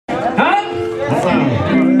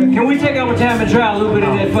out one time and try a little bit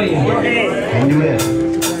of that for you. Do that.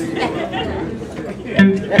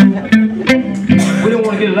 We don't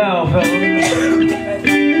want to get loud, fella.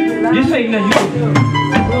 This ain't nothing.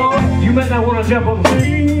 You might not want to jump up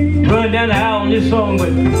and run down the aisle on this song, but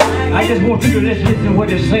I just want you to listen to what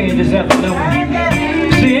they're saying this afternoon.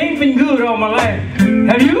 See, it ain't been good all my life.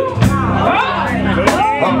 Have you? Huh?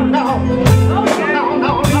 Oh, no.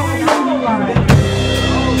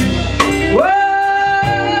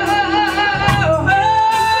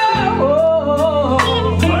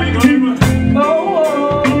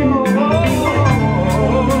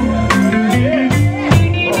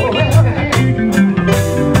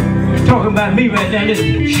 About me right now, listen.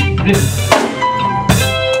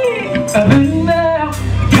 I've been there,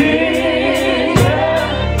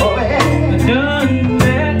 oh yeah, done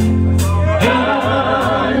that.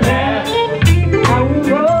 I won't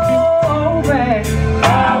go back,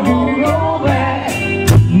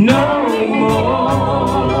 no more.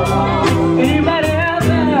 Anybody out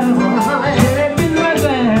there? Been right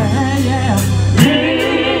there, yeah.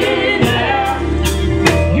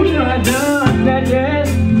 You know I done that, yeah.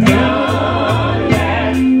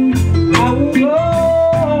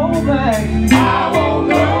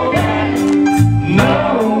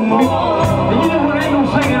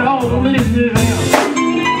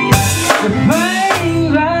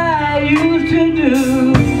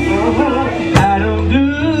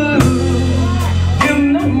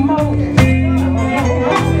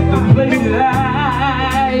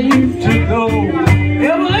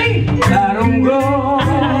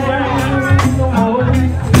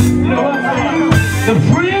 The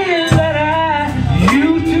friends that I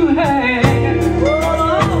used to have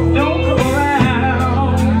don't come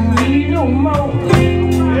around me no more.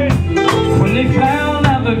 When they found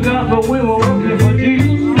out the gospel we were working for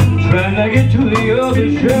Jesus, trying to get to the other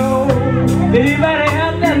show. Anybody